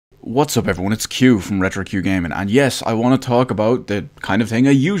What's up everyone, it's Q from RetroQ Gaming, and yes, I want to talk about the kind of thing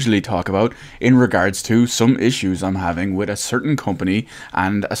I usually talk about in regards to some issues I'm having with a certain company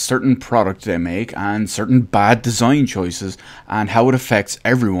and a certain product they make and certain bad design choices and how it affects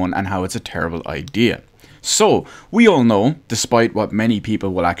everyone and how it's a terrible idea. So, we all know, despite what many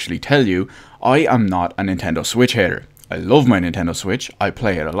people will actually tell you, I am not a Nintendo Switch hater. I love my Nintendo Switch, I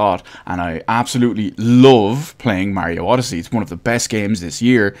play it a lot, and I absolutely love playing Mario Odyssey. It's one of the best games this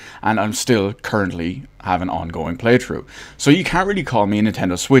year, and I'm still currently have an ongoing playthrough. So you can't really call me a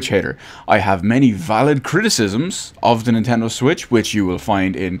Nintendo Switch hater. I have many valid criticisms of the Nintendo Switch, which you will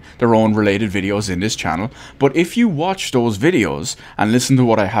find in their own related videos in this channel, but if you watch those videos and listen to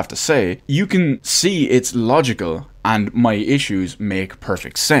what I have to say, you can see it's logical and my issues make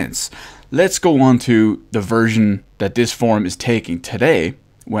perfect sense. Let's go on to the version that this forum is taking today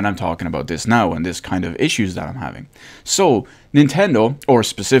when I'm talking about this now and this kind of issues that I'm having. So, Nintendo, or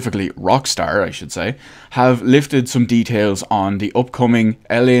specifically Rockstar I should say, have lifted some details on the upcoming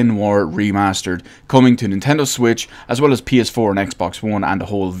LA Noire remastered coming to Nintendo Switch as well as PS4 and Xbox One and the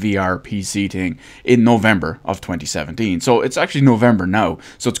whole VR PC thing in November of 2017. So it's actually November now,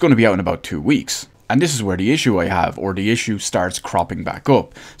 so it's going to be out in about 2 weeks. And this is where the issue I have, or the issue starts cropping back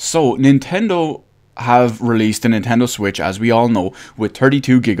up. So Nintendo have released a Nintendo Switch, as we all know, with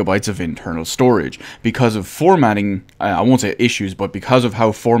 32 gigabytes of internal storage. Because of formatting, I won't say issues, but because of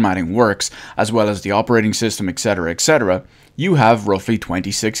how formatting works, as well as the operating system, etc., you have roughly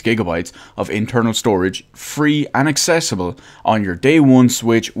 26 gigabytes of internal storage free and accessible on your day one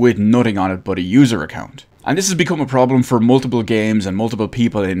Switch with nothing on it but a user account. And this has become a problem for multiple games and multiple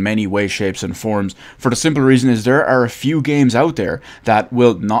people in many ways, shapes and forms, for the simple reason is there are a few games out there that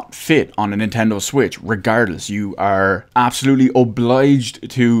will not fit on a Nintendo Switch regardless. You are absolutely obliged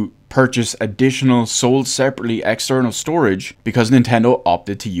to purchase additional sold separately external storage because Nintendo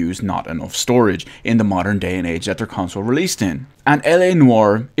opted to use not enough storage in the modern day and age that their console released in. And LA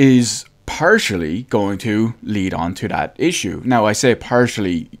Noire is partially going to lead on to that issue. Now I say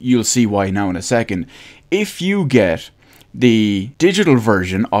partially, you'll see why now in a second. If you get the digital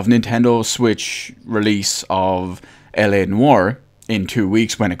version of Nintendo Switch release of LA Noire in 2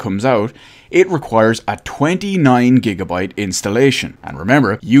 weeks when it comes out, it requires a 29 gigabyte installation. And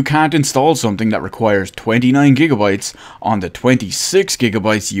remember, you can't install something that requires 29 gigabytes on the 26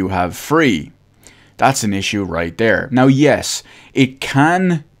 gigabytes you have free. That's an issue right there. Now yes, it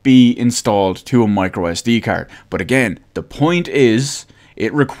can be installed to a micro SD card, but again, the point is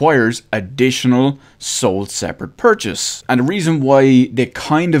it requires additional sold separate purchase. And the reason why they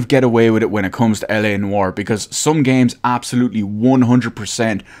kind of get away with it when it comes to LA Noire, because some games absolutely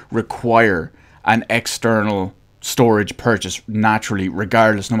 100% require an external storage purchase naturally,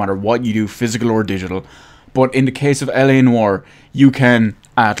 regardless, no matter what you do, physical or digital. But in the case of LA Noire, you can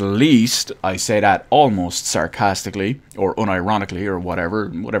at least, I say that almost sarcastically or unironically or whatever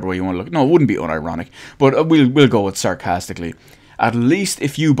way you want to look. No, it wouldn't be unironic, but we'll go with sarcastically. At least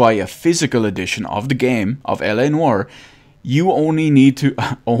if you buy a physical edition of the game of LA Noire, you only need to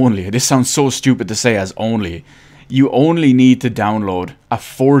this sounds so stupid to say as only. You only need to download a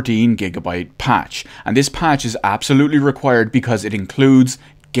 14 gigabyte patch, and this patch is absolutely required because it includes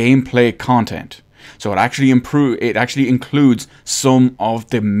gameplay content. So it actually includes some of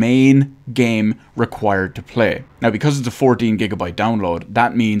the main game required to play. Now because it's a 14 gigabyte download,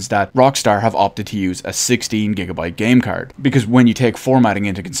 that means that Rockstar have opted to use a 16 gigabyte game card. Because when you take formatting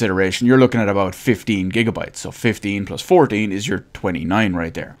into consideration, you're looking at about 15 gigabytes. So 15 plus 14 is your 29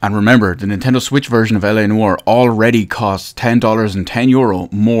 right there. And remember, the Nintendo Switch version of LA Noire already costs $10 and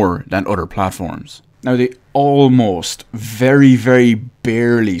 €10 more than other platforms. Now the almost, very, very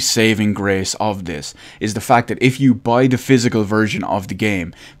barely saving grace of this is the fact that if you buy the physical version of the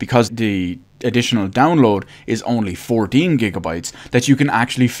game, because the additional download is only 14 gigabytes, that you can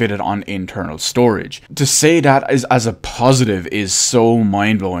actually fit it on internal storage. To say that as a positive is so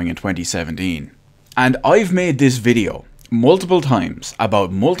mind-blowing in 2017. And I've made this video multiple times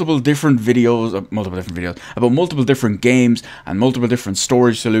about multiple different videos, about multiple different games and multiple different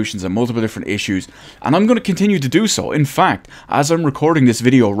storage solutions and multiple different issues, and I'm going to continue to do so. In fact, as I'm recording this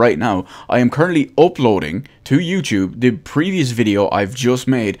video right now, I am currently uploading to YouTube the previous video I've just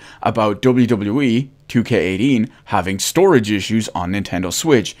made about WWE 2K18 having storage issues on Nintendo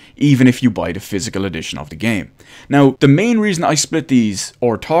Switch, even if you buy the physical edition of the game. Now, the main reason I split these,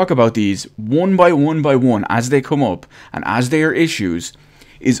 or talk about these one by one as they come up, and as they are issues,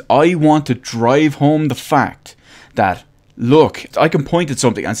 is I want to drive home the fact that look, I can point at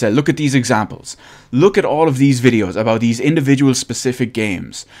something and say, look at these examples. Look at all of these videos about these individual specific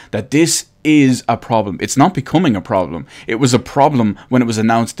games. That this is a problem. It's not becoming a problem. It was a problem when it was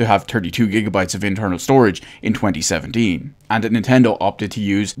announced to have 32 gigabytes of internal storage in 2017. And that Nintendo opted to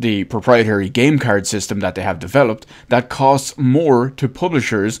use the proprietary game card system that they have developed that costs more to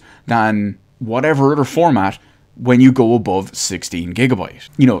publishers than whatever other format when you go above 16 gigabyte.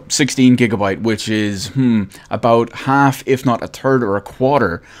 You know, 16 gigabyte, which is about half, if not a third or a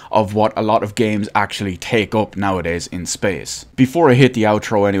quarter of what a lot of games actually take up nowadays in space. Before I hit the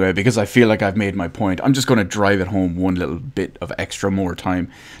outro anyway, because I feel like I've made my point, I'm just going to drive it home one little bit of extra more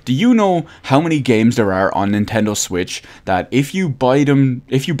time. Do you know how many games there are on Nintendo Switch that if you buy a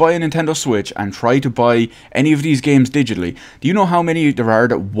Nintendo Switch and try to buy any of these games digitally, do you know how many there are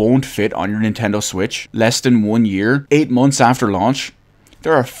that won't fit on your Nintendo Switch less than 1 year, 8 months after launch?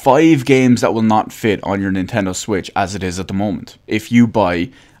 There are 5 games that will not fit on your Nintendo Switch as it is at the moment if you buy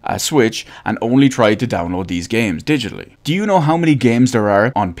a Switch and only try to download these games digitally. Do you know how many games there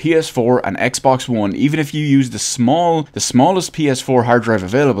are on PS4 and Xbox One, even if you use the smallest PS4 hard drive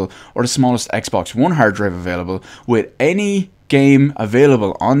available or the smallest Xbox One hard drive available, with any game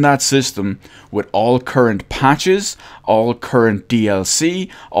available on that system with all current patches, all current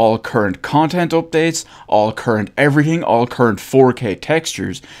DLC, all current content updates, all current everything, all current 4K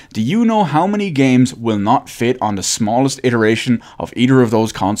textures? Do you know how many games will not fit on the smallest iteration of either of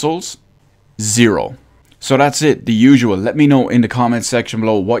those consoles? 0. So that's it, the usual. Let me know in the comments section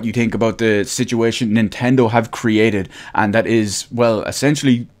below what you think about the situation Nintendo have created, and that is, well,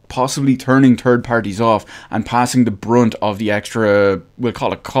 essentially possibly turning third parties off and passing the brunt of the extra, we'll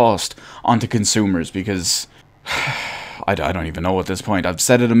call it cost, onto consumers, because I don't even know at this point. I've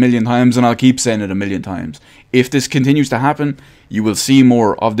said it a million times and I'll keep saying it a million times. If this continues to happen, you will see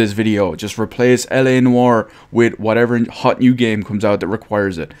more of this video. Just replace LA Noire with whatever hot new game comes out that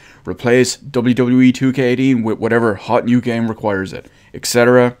requires it. Replace WWE 2K18 with whatever hot new game requires it,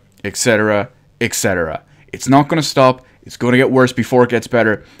 etc, etc, etc. It's not going to stop. It's going to get worse before it gets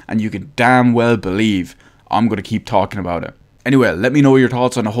better, and you can damn well believe I'm going to keep talking about it. Anyway, let me know your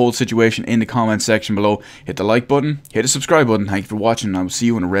thoughts on the whole situation in the comments section below. Hit the like button, hit the subscribe button. Thank you for watching, and I will see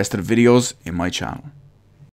you in the rest of the videos in my channel.